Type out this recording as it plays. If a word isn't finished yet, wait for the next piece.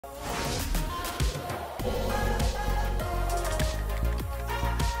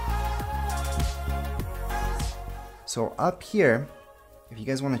So up here, if you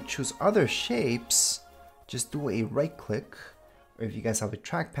guys want to choose other shapes, just do a right click, or if you guys have a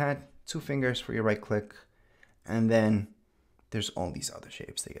trackpad, 2 fingers for your right click, and then there's all these other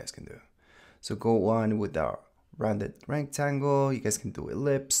shapes that you guys can do. So go on with the rounded rectangle, you guys can do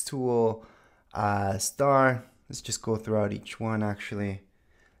ellipse tool, star. Let's just go throughout each one actually,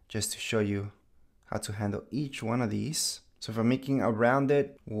 just to show you how to handle each one of these. So if I'm making a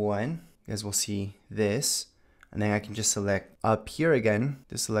rounded one, you guys will see this. And then I can just select up here again,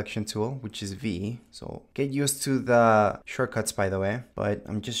 the selection tool, which is V. So get used to the shortcuts, by the way, but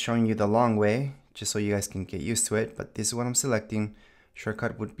I'm just showing you the long way, just so you guys can get used to it. But this is what I'm selecting.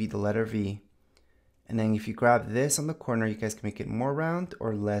 Shortcut would be the letter V. And then if you grab this on the corner, you guys can make it more round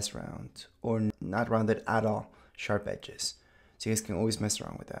or less round, or not rounded at all, sharp edges. So you guys can always mess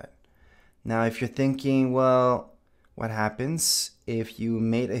around with that. Now, if you're thinking, well, what happens if you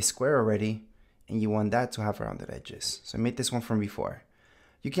made a square already and you want that to have rounded edges? So I made this one from before.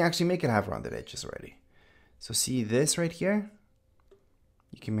 You can actually make it have rounded edges already. So see this right here?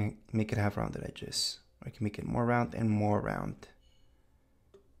 You can make it have rounded edges. Or you can make it more round and more round.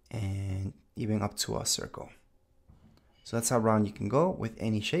 And even up to a circle. So that's how round you can go with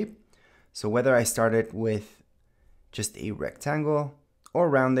any shape. So whether I started with just a rectangle or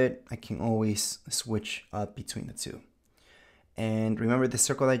rounded, I can always switch up between the two. And remember the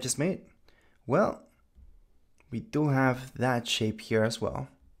circle I just made? Well, we do have that shape here as well.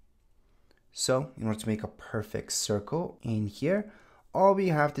 So in order to make a perfect circle in here, all we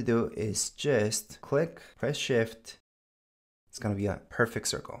have to do is just click, press shift. It's gonna be a perfect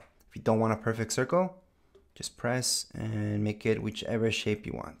circle. If you don't want a perfect circle, just press and make it whichever shape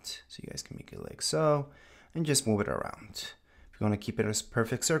you want. So you guys can make it like so and just move it around. If you want to keep it as a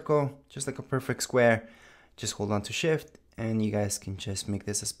perfect circle, just like a perfect square, just hold on to shift and you guys can just make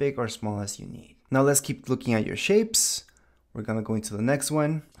this as big or small as you need. Now let's keep looking at your shapes. We're gonna go into the next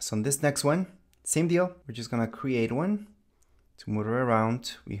one. So on this next one, same deal. We're just gonna create one. To move it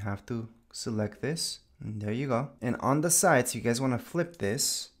around, we have to select this. And there you go. And on the sides, you guys wanna flip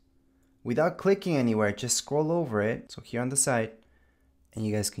this without clicking anywhere, just scroll over it. So here on the side, and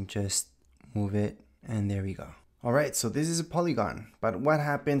you guys can just move it, and there we go. All right, so this is a polygon, but what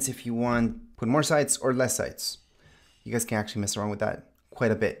happens if you want put more sides or less sides? You guys can actually mess around with that quite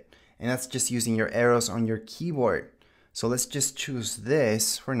a bit. And that's just using your arrows on your keyboard. So let's just choose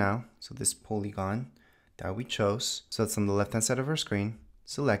this for now. So this polygon that we chose. So that's on the left-hand side of our screen.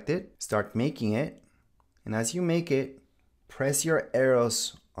 Select it, start making it. And as you make it, press your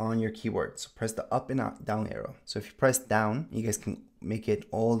arrows on your keyboard. So press the up and down arrow. So if you press down, you guys can make it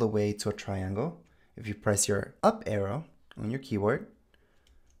all the way to a triangle. If you press your up arrow on your keyboard,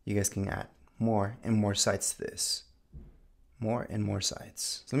 you guys can add more and more sides to this. More and more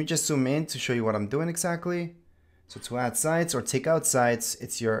sides. So let me just zoom in to show you what I'm doing exactly. So to add sides or take out sides,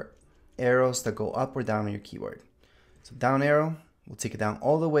 it's your arrows that go up or down on your keyboard. So down arrow, we'll take it down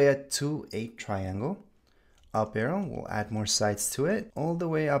all the way to a triangle. Up arrow, we'll add more sides to it, all the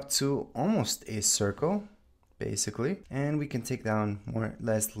way up to almost a circle, basically. And we can take down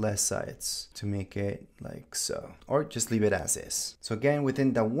less sides to make it like so, or just leave it as is. So again,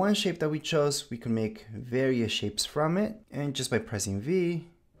 within the one shape that we chose, we can make various shapes from it. And just by pressing V,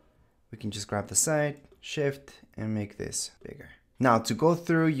 we can just grab the side, shift, and make this bigger. Now to go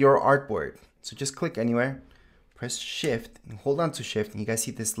through your artboard, so just click anywhere, press shift, and hold on to shift, and you guys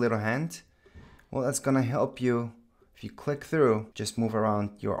see this little hand? Well, that's gonna help you, if you click through, just move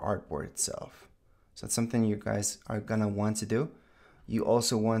around your artboard itself. So that's something you guys are gonna want to do. You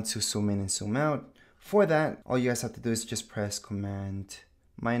also want to zoom in and zoom out. For that, all you guys have to do is just press Command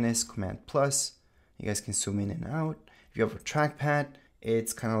minus, Command plus. You guys can zoom in and out. If you have a trackpad,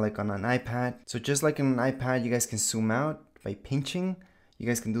 it's kind of like on an iPad. So just like on an iPad, you guys can zoom out by pinching. You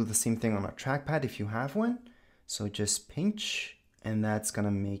guys can do the same thing on a trackpad if you have one. So just pinch, and that's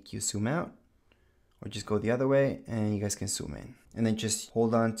gonna make you zoom out. Or just go the other way and you guys can zoom in. And then just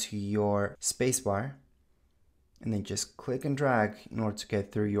hold on to your spacebar and then just click and drag in order to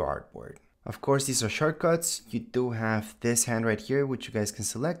get through your artboard. Of course, these are shortcuts. You do have this hand right here, which you guys can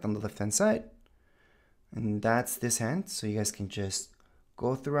select on the left-hand side. And that's this hand. So you guys can just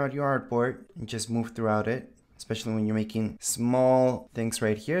go throughout your artboard and just move throughout it, especially when you're making small things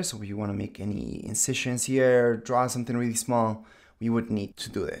right here. So if you want to make any incisions here, draw something really small, we would need to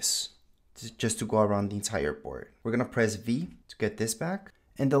do this. Just to go around the entire board. We're gonna press V to get this back.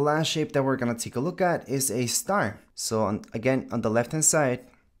 And the last shape that we're gonna take a look at is a star. So again, on the left hand side,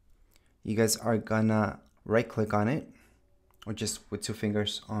 you guys are gonna right click on it, or just with 2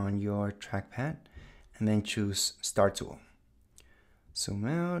 fingers on your trackpad, and then choose Star Tool. Zoom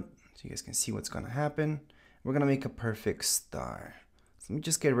out so you guys can see what's gonna happen. We're gonna make a perfect star. So let me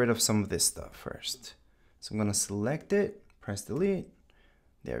just get rid of some of this stuff first. So I'm gonna select it, press delete.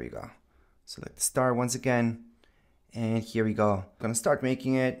 There we go. Select the star once again. And here we go. I'm gonna start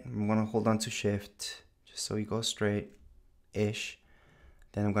making it. I'm gonna hold on to shift just so we go straight-ish.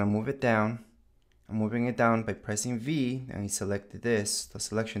 Then I'm gonna move it down. I'm moving it down by pressing V, and I selected this, the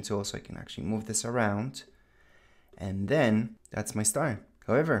selection tool, so I can actually move this around. And then that's my star.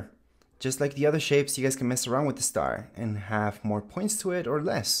 However, just like the other shapes, you guys can mess around with the star and have more points to it or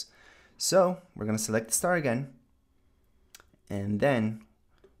less. So we're gonna select the star again. And then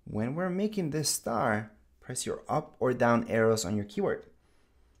when we're making this star, press your up or down arrows on your keyboard.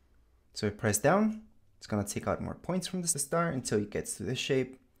 So if you press down, it's gonna take out more points from the star until it gets to this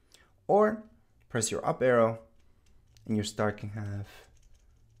shape. Or press your up arrow and your star can have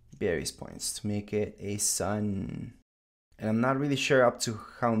various points to make it a sun. And I'm not really sure up to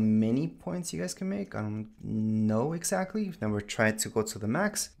how many points you guys can make. I don't know exactly. I've never tried to go to the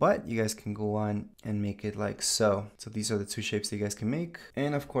max, but you guys can go on and make it like so. So these are the two shapes that you guys can make.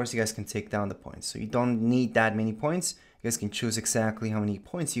 And of course, you guys can take down the points. So you don't need that many points. You guys can choose exactly how many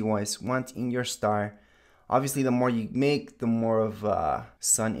points you guys want in your star. Obviously, the more you make, the more of a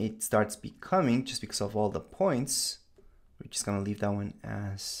sun it starts becoming just because of all the points. We're just gonna leave that one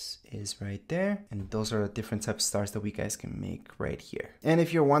as is right there. And those are the different types of stars that we guys can make right here. And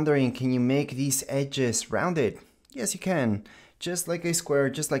if you're wondering, can you make these edges rounded? Yes, you can. Just like a square,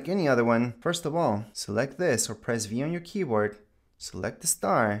 just like any other one. First of all, select this or press V on your keyboard. Select the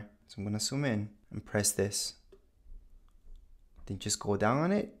star. So I'm gonna zoom in and press this. Then just go down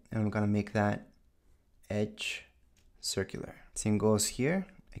on it and I'm gonna make that edge circular. Same goes here.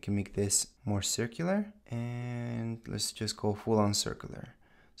 I can make this more circular and let's just go full on circular.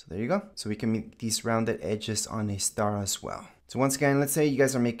 So there you go. So we can make these rounded edges on a star as well. So once again, let's say you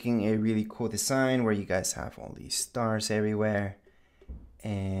guys are making a really cool design where you guys have all these stars everywhere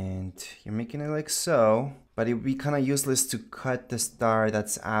and you're making it like so, but it would be kind of useless to cut the star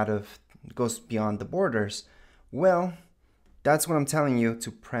that's goes beyond the borders. Well, that's what I'm telling you,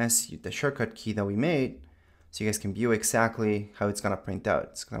 to press the shortcut key that we made so you guys can view exactly how it's gonna print out.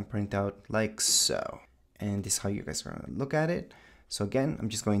 It's gonna print out like so. And this is how you guys are gonna look at it. So again, I'm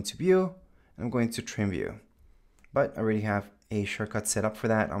just going to view, and I'm going to trim view. But I already have a shortcut set up for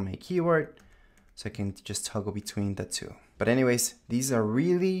that on my keyboard, so I can just toggle between the two. But anyways, these are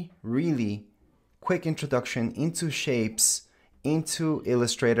really, really quick introduction into shapes, into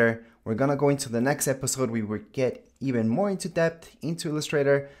Illustrator. We're gonna go into the next episode. We will get even more into depth into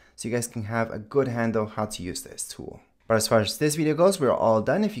Illustrator, so you guys can have a good handle how to use this tool. But as far as this video goes, we're all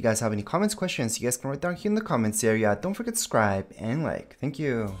done. If you guys have any comments, questions, you guys can write down here in the comments area. Don't forget to subscribe and like. Thank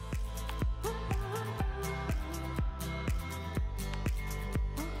you.